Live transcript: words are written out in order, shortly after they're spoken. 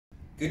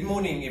Good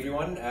morning,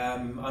 everyone.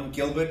 I'm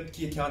Gilbert,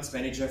 Key Accounts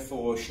Manager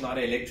for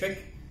Schneider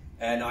Electric,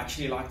 and I'd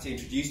actually like to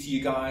introduce to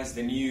you guys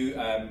the new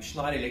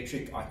Schneider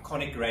Electric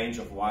Iconic range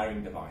of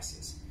wiring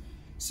devices.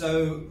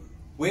 So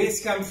where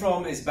it's come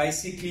from is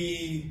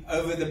basically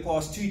over the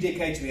past 2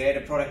 decades we had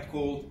a product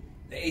called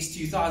the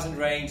S2000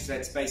 range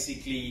that's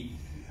basically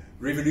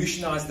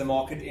revolutionized the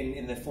market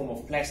in the form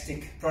of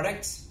plastic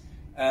products.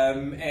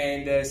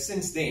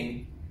 Since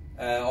then,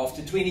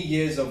 after 20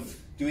 years of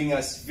doing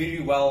us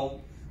very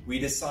well, we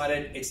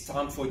decided it's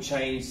time for a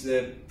change.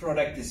 The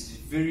product is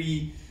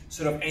very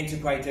sort of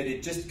antiquated.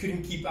 It just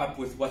couldn't keep up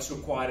with what's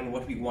required and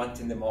what we want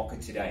in the market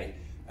today.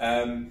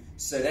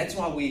 So that's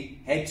why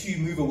we had to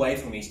move away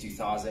from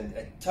S2000.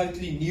 A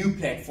totally new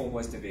platform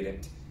was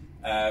developed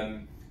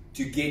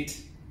to get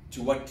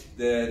to what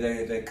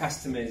the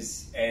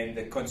customers and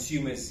the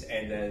consumers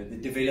and the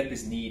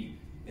developers need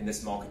in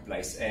this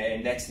marketplace,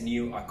 and that's the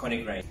new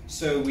Iconic range.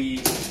 So we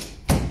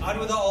out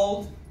with the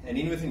old and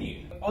in with the new.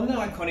 On the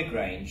Iconic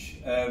range,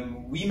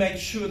 we make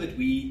sure that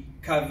we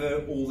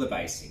cover all the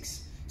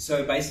basics.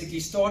 So basically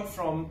start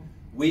from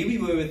where we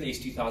were with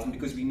S2000,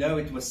 because we know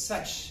it was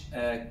such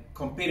a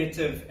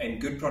competitive and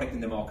good product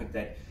in the market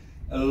that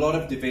a lot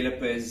of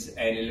developers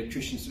and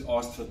electricians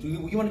asked for.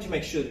 We wanted to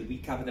make sure that we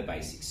cover the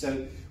basics.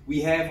 So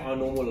we have our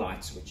normal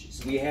light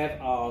switches, we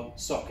have our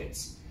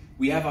sockets,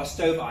 we have our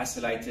stove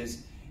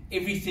isolators,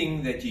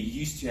 everything that you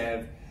used to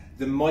have.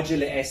 The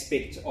modular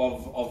aspect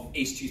of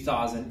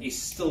S2000 is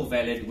still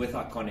valid with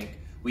Iconic,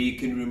 where you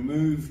can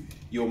remove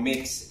your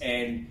mix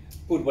and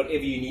put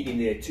whatever you need in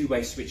there,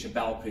 two-way switch, a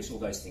bell press, all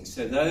those things.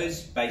 So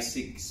those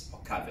basics are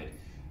covered.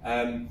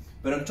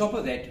 But on top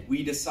of that,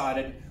 we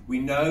decided, we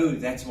know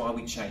that's why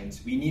we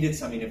changed. We needed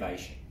some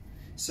innovation.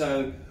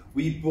 So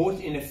we brought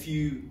in a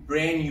few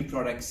brand new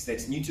products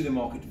that's new to the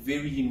market,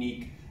 very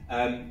unique,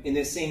 in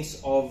the sense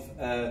of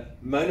a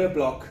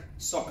monoblock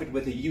socket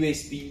with a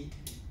USB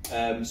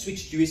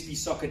switched USB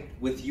socket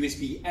with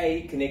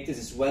USB-A connectors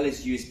as well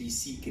as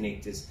USB-C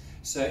connectors.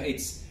 So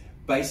it's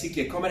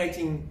basically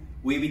accommodating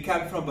where we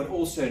come from, but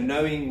also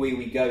knowing where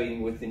we're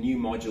going with the new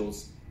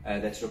modules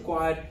that's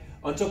required.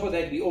 On top of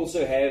that, we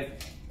also have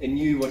a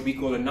new, what we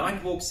call a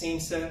night walk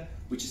sensor,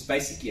 which is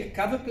basically a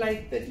cover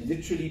plate that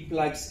literally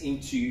plugs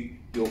into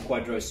your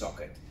quadro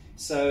socket.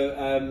 So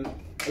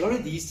a lot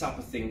of these type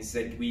of things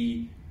that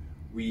we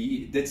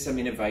did some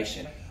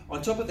innovation.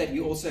 On top of that, we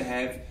also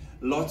have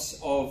lots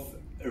of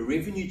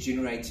revenue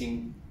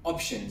generating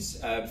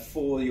options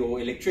for your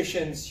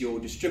electricians,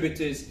 your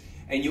distributors,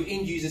 and your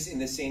end users, in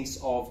the sense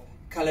of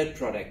colored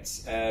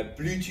products,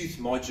 Bluetooth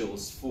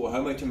modules for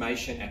home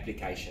automation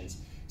applications.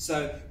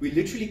 So we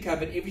literally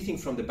covered everything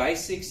from the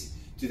basics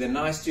to the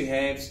nice to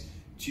haves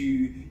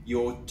to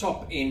your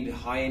top end,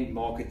 high end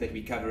market that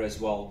we cover as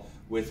well,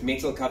 with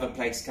metal cover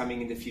plates coming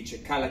in the future,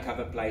 color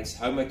cover plates,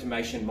 home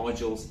automation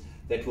modules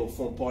that will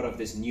form part of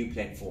this new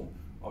platform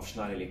of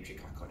Schneider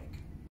Electric Iconic.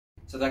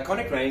 So the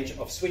Iconic range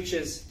of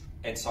switches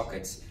and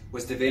sockets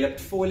was developed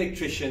for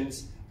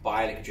electricians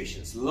by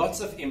electricians.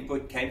 Lots of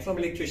input came from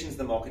electricians in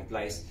the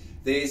marketplace.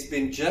 There's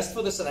been, just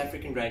for the South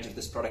African range of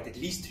this product, at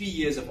least 3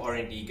 years of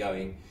R&D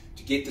going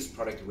to get this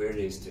product where it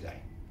is today.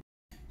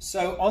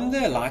 So on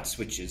the light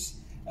switches,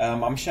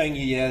 I'm showing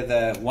you here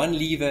the 1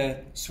 lever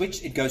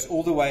switch. It goes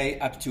all the way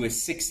up to a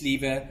 6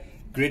 lever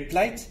grid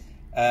plate.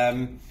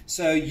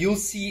 So you'll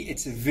see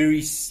it's a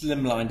very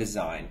slimline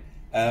design.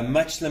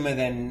 Much slimmer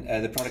than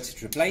the products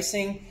it's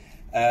replacing.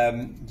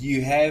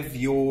 You have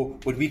your,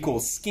 what we call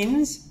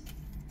skins,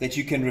 that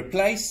you can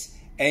replace,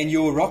 and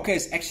your rocker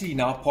is actually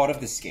now part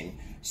of the skin.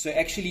 So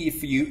actually,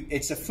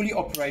 it's a fully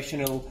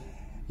operational,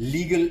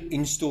 legal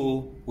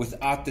install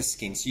without the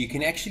skin. So you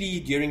can actually,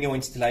 during your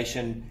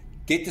installation,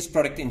 get this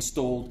product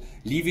installed,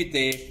 leave it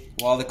there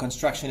while the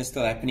construction is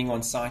still happening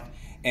on site,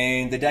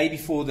 and the day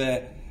before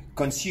the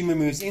consumer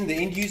moves in, the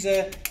end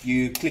user,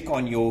 you click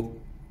on your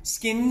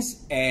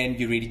skins and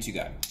you're ready to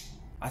go.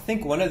 I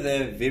think one of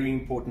the very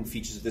important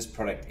features of this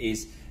product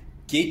is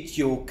get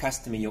your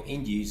customer, your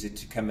end user,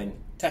 to come and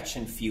touch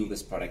and feel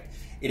this product.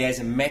 It has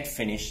a matte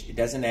finish. It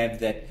doesn't have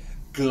that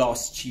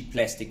gloss, cheap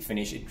plastic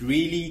finish. It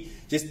really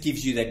just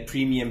gives you that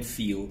premium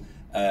feel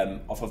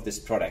off of this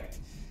product.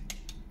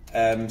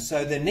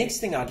 So the next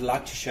thing I'd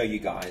like to show you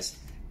guys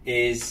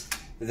is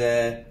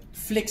the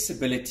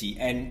flexibility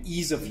and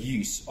ease of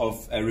use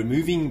of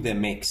removing the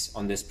mix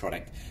on this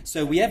product.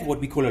 So we have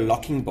what we call a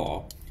locking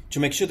bar to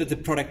make sure that the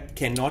product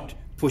cannot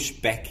push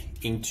back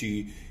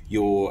into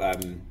your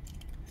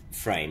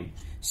frame.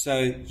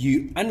 So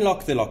you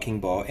unlock the locking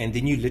bar and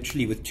then you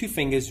literally with 2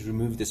 fingers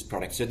remove this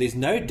product. So there's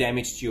no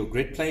damage to your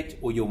grid plate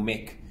or your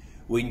mech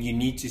when you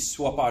need to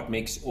swap out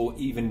mix or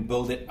even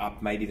build it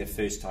up maybe the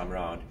first time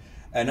around.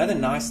 Another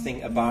nice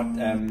thing about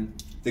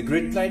the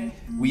grid plate,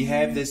 we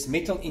have this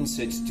metal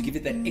insert to give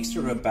it that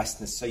extra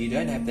robustness, so you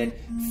don't have that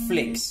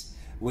flex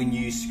when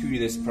you screw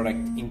this product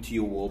into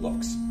your wall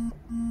box.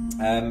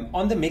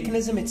 On the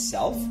mechanism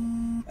itself,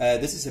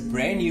 this is a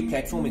brand new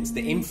platform. It's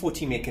the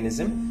M40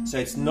 mechanism, so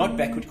it's not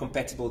backward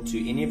compatible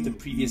to any of the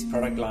previous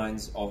product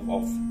lines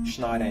of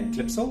Schneider and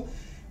Clipsal.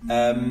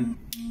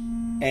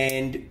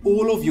 and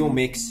all of your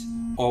mechs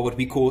are what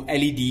we call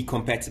LED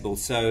compatible.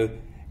 So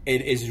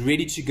it is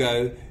ready to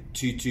go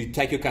to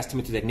take your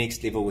customer to that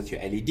next level with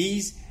your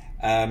LEDs.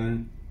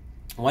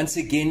 Once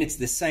again, it's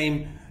the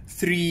same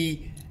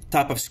 3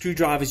 type of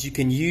screwdrivers you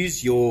can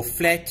use: your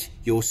flat,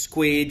 your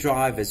square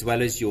drive, as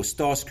well as your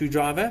star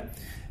screwdriver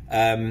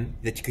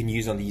that you can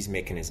use on these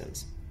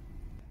mechanisms.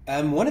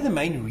 One of the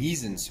main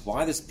reasons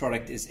why this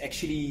product is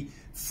actually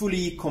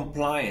fully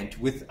compliant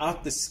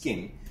without the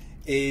skin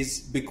is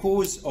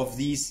because of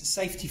these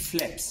safety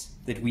flaps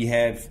that we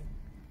have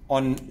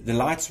on the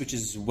light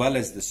switches as well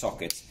as the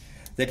sockets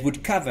that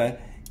would cover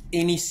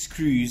any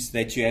screws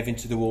that you have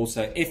into the wall.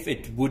 So if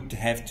it would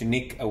have to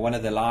nick one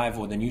of the live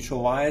or the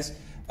neutral wires,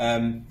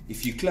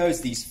 if you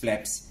close these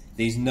flaps,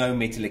 there's no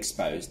metal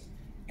exposed,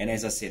 and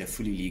as I said, a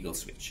fully legal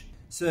switch.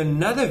 So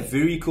another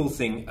very cool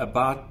thing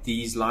about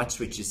these light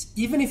switches,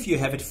 even if you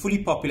have it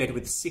fully populated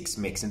with 6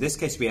 mechs, in this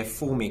case we have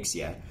 4 mechs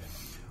here,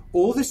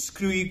 all the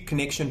screw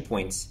connection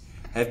points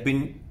have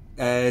been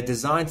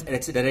designed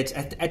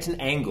at an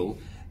angle,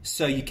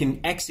 so you can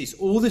access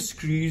all the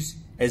screws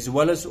as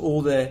well as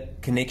all the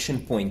connection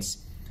points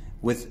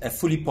with a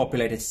fully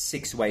populated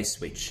 6-way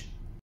switch.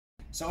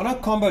 So on our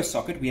combo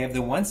socket, we have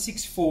the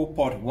 164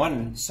 part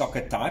 1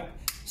 socket type,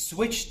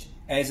 switched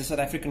as a South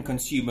African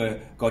consumer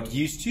got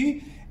used to,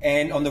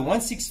 and on the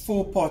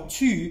 164 part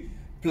 2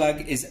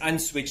 plug is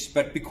unswitched,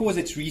 but because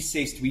it's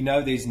recessed, we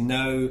know there's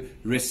no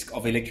risk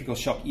of electrical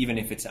shock even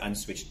if it's an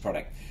unswitched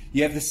product.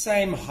 You have the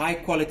same high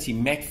quality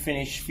matte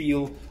finish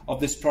feel of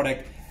this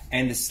product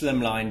and the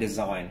slimline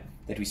design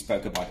that we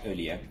spoke about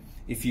earlier.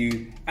 If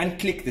you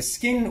unclick the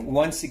skin,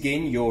 once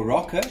again your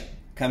rocker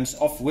comes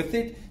off with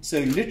it. So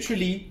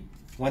literally,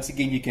 once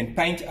again, you can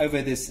paint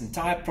over this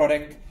entire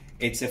product.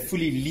 It's a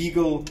fully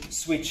legal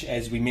switch,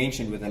 as we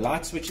mentioned, with the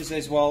light switches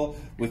as well,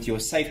 with your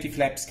safety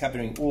flaps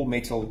covering all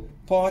metal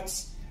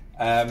parts.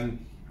 And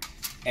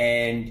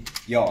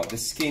yeah, the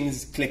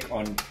skins click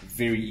on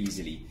very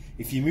easily.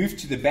 If you move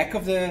to the back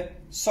of the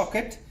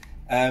socket,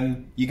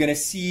 you're going to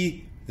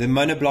see the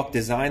monoblock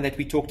design that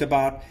we talked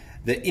about,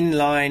 the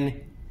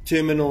inline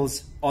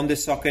terminals on the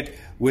socket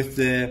with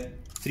the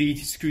 3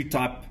 screw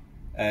type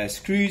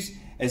screws,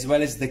 as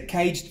well as the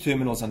caged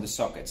terminals on the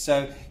socket.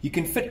 So you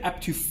can fit up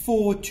to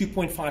 4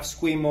 2.5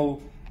 square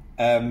mil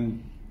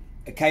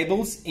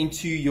cables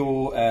into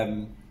your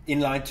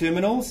inline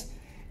terminals,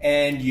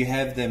 and you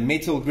have the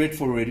metal grid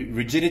for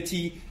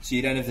rigidity, so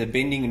you don't have the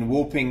bending and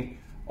warping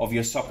of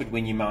your socket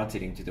when you mount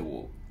it into the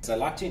wall. So I'd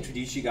like to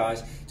introduce you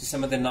guys to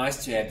some of the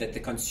nice to have that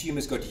the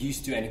consumers got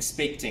used to and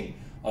expecting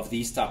of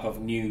these type of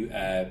new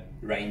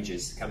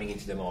ranges coming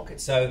into the market.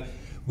 So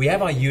we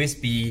have our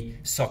USB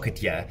socket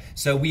here.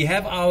 So we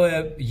have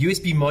our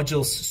USB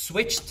modules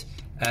switched.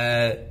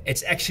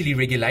 It's actually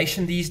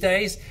regulation these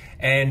days,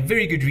 and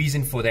very good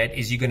reason for that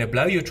is you're going to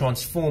blow your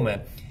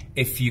transformer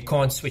if you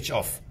can't switch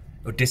off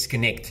or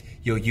disconnect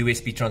your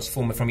USB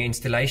transformer from your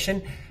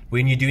installation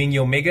when you're doing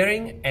your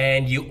measuring,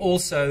 and you're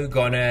also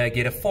gonna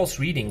get a false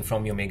reading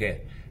from your measure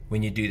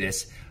when you do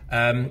this.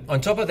 On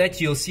top of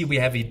that, you'll see we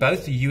have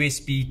both a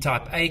USB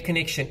type A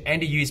connection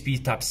and a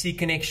USB type C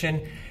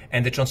connection,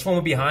 and the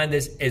transformer behind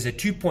this is a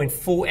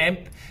 2.4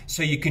 amp,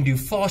 so you can do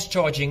fast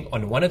charging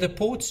on one of the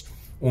ports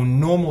or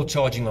normal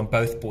charging on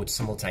both ports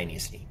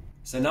simultaneously.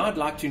 So now I'd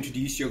like to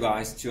introduce you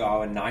guys to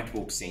our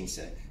Nightwalk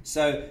sensor.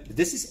 So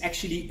this is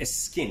actually a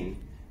skin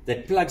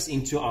that plugs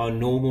into our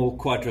normal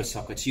quadro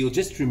socket. So you'll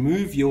just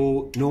remove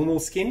your normal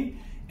skin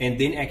and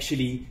then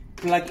actually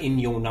plug in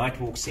your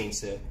Nightwalk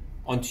sensor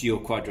onto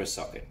your quadro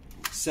socket.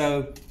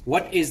 So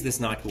what is this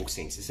Nightwalk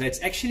sensor? So it's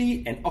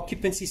actually an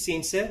occupancy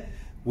sensor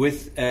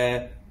with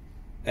a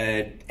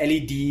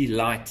LED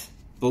light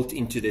built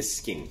into this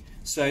skin.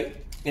 So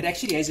it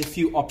actually has a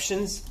few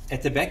options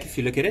at the back. If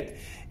you look at it,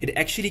 it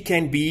actually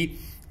can be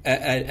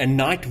a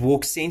night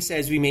walk sensor,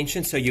 as we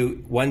mentioned. So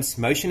once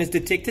motion is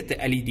detected, the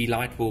LED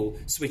light will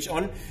switch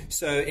on.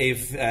 So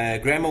if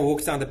grandma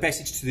walks down the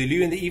passage to the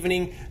loo in the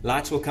evening,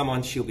 lights will come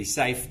on, she'll be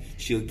safe,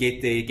 she'll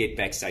get there, get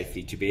back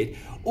safely to bed.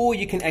 Or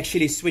you can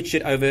actually switch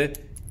it over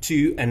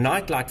to a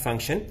night light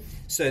function.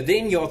 So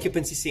then your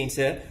occupancy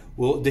sensor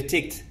will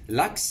detect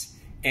lux,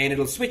 and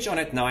it'll switch on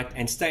at night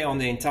and stay on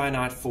the entire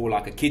night for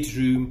like a kid's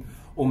room,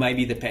 or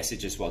maybe the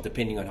passage as well,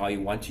 depending on how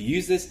you want to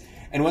use this.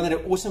 And one of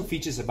the awesome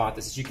features about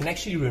this is you can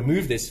actually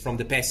remove this from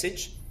the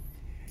passage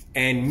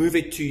and move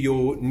it to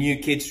your new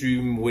kids'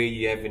 room where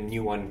you have a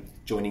new one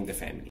joining the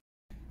family.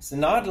 So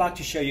now I'd like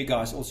to show you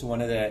guys also one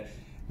of the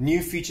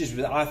new features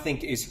that I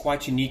think is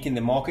quite unique in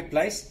the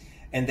marketplace,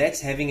 and that's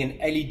having an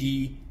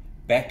LED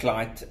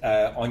backlight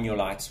on your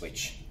light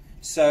switch.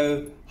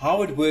 So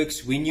how it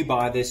works when you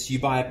buy this, you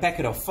buy a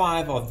packet of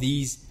 5 of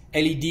these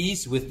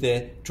LEDs with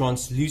the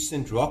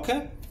translucent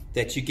rocker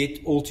that you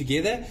get all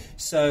together.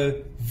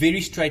 So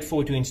very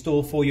straightforward to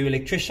install for your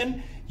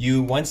electrician.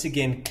 You once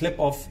again clip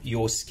off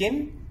your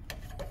skin.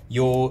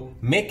 Your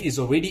mech is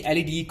already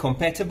LED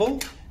compatible,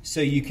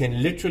 so you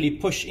can literally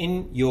push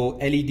in your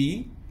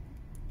LED,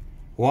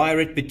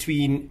 wire it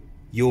between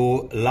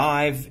your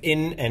live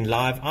in and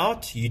live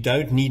out. You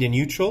don't need a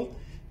neutral.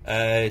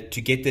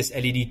 to get this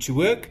LED to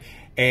work,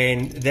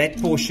 and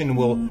that portion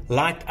will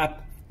light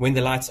up when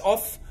the light's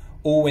off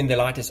or when the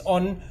light is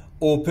on,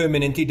 or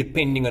permanently,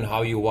 depending on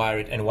how you wire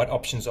it and what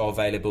options are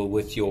available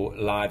with your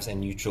lives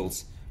and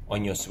neutrals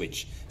on your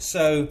switch.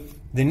 So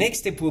the next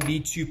step will be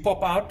to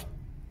pop out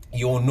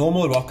your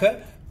normal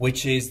rocker,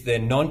 which is the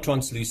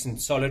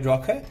non-translucent solid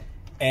rocker,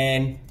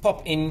 and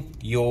pop in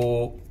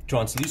your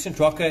translucent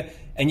rocker,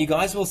 and you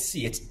guys will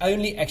see it's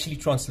only actually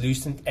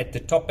translucent at the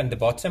top and the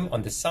bottom.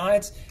 On the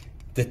sides,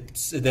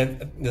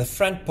 the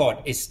front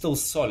part is still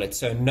solid,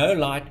 so no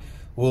light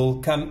will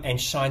come and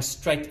shine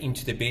straight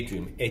into the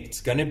bedroom. It's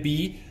going to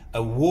be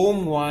a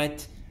warm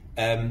white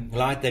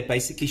light that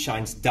basically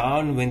shines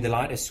down when the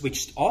light is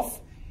switched off,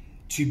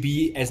 to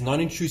be as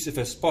non-intrusive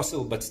as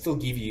possible, but still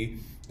give you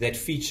that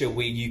feature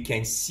where you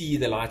can see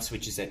the light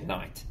switches at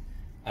night.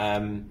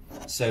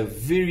 So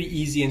very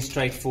easy and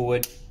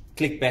straightforward.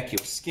 Click back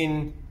your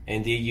skin,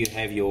 and there you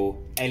have your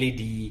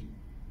LED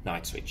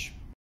night switch.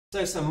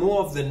 So some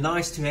more of the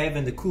nice to have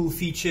and the cool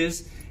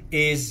features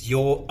is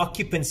your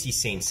occupancy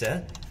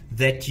sensor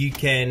that you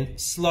can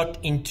slot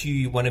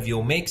into one of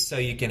your mechs, so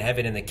you can have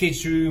it in the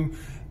kids' room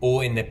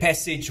or in the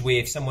passage, where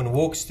if someone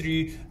walks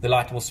through, the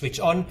light will switch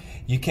on.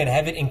 You can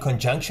have it in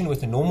conjunction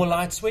with a normal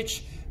light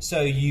switch,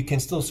 so you can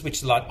still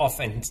switch the light off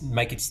and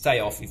make it stay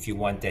off if you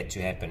want that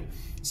to happen.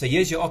 So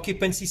here's your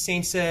occupancy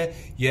sensor.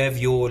 You have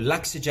your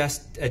lux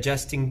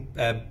adjusting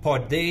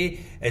pod there,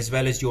 as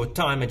well as your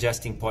time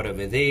adjusting pod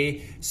over there.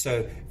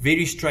 So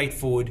very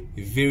straightforward,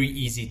 very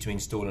easy to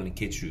install in a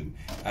kid's room.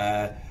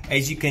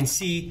 As you can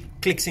see,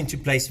 clicks into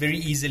place very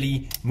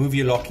easily. Move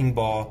your locking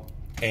bar,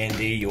 and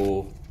there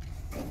your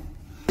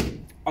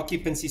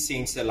occupancy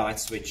sensor light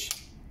switch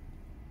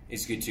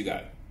is good to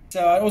go.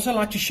 So I'd also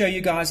like to show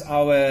you guys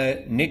our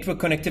network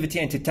connectivity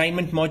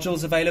entertainment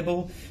modules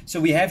available.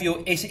 So we have your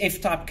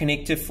SF type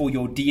connector for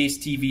your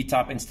DSTV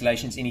type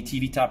installations, any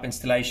TV type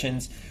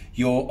installations,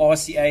 your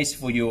RCAs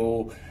for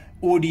your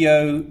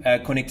audio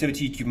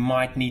connectivity you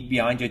might need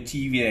behind your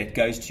TV that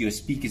goes to your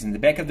speakers in the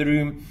back of the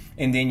room,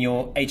 and then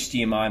your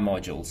HDMI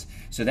modules.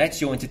 So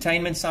that's your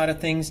entertainment side of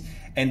things.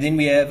 And then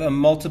we have a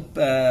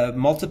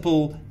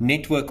multiple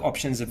network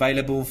options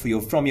available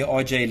for from your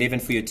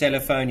RJ11 for your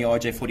telephone, your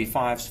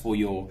RJ45s for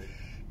your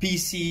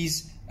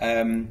PCs,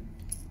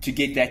 to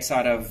get that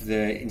side of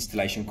the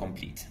installation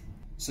complete.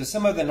 So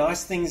some of the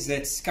nice things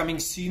that's coming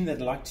soon that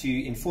I'd like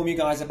to inform you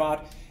guys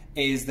about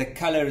is the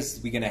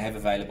colors we're going to have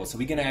available. So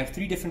we're going to have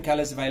 3 different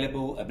colors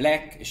available: a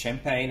black, a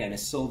champagne, and a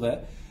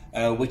silver,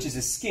 which is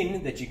a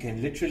skin that you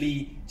can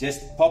literally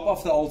just pop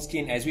off the old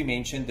skin. As we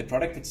mentioned, the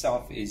product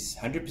itself is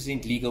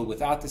 100% legal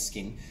without the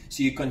skin,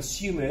 so your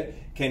consumer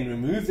can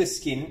remove the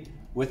skin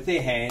with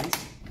their hands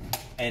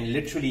and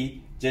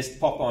literally just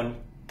pop on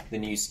the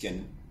new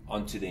skin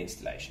onto the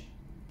installation.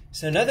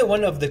 So another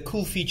one of the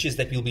cool features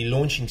that we'll be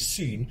launching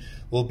soon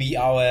will be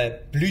our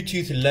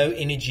Bluetooth low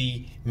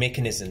energy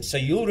mechanism. So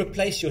you'll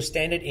replace your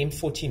standard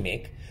M40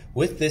 mech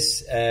with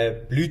this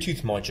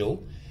Bluetooth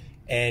module,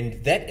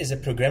 and that is a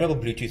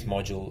programmable Bluetooth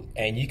module,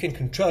 and you can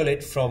control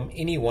it from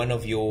any one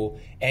of your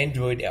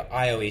Android or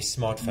iOS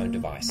smartphone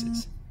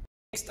devices.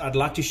 Next, I'd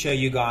like to show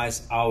you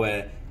guys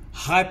our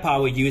high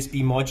power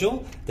USB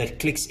module that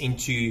clicks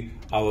into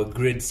our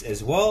grids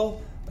as well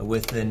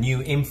with the new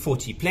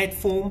M40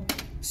 platform.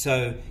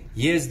 So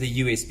here's the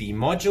USB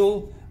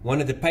module.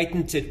 One of the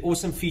patented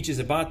awesome features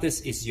about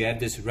this is you have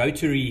this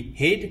rotary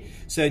head.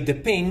 So it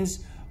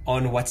depends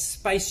on what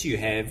space you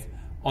have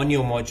on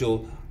your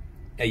module.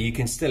 You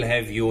can still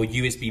have your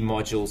USB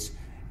modules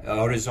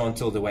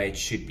horizontal the way it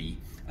should be.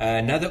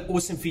 Another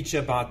awesome feature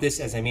about this,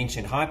 as I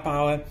mentioned, high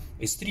power,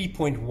 is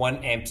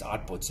 3.1 amps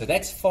output. So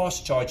that's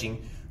fast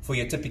charging for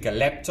your typical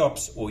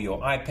laptops or your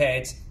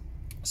iPads.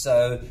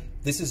 So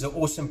this is an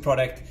awesome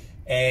product.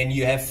 And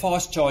you have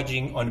fast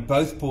charging on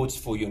both ports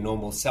for your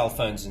normal cell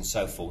phones and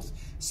so forth.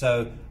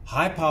 So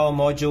high power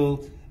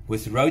module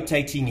with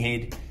rotating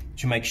head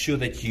to make sure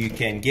that you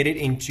can get it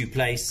into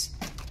place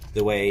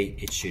the way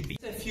it should be.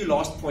 A few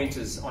last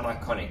pointers on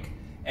Iconic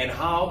and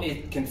how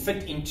it can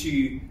fit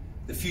into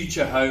the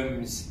future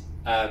homes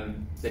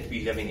that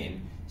we're living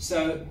in.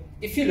 So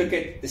if you look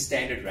at the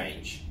standard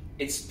range,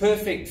 it's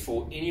perfect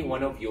for any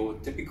one of your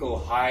typical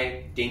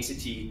high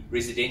density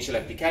residential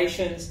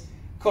applications.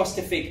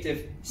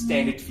 Cost-effective,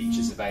 standard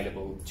features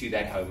available to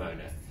that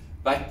homeowner.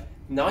 But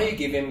now you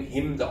give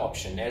him the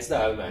option as the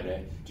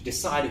homeowner to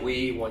decide where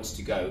he wants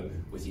to go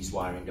with his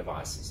wiring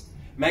devices.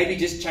 Maybe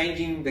just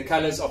changing the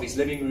colors of his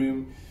living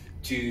room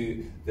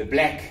to the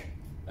black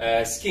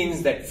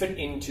skins that fit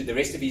into the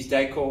rest of his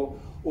decor,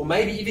 or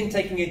maybe even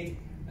taking it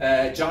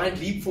a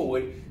giant leap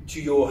forward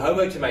to your home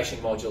automation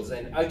modules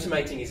and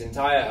automating his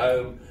entire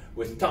home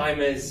with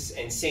timers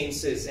and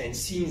sensors and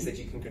scenes that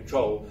you can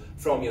control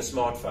from your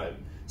smartphone.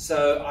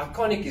 So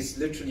Iconic is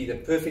literally the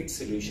perfect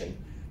solution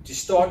to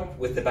start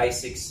with the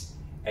basics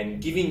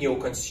and giving your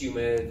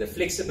consumer the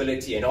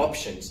flexibility and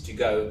options to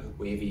go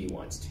wherever he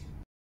wants to.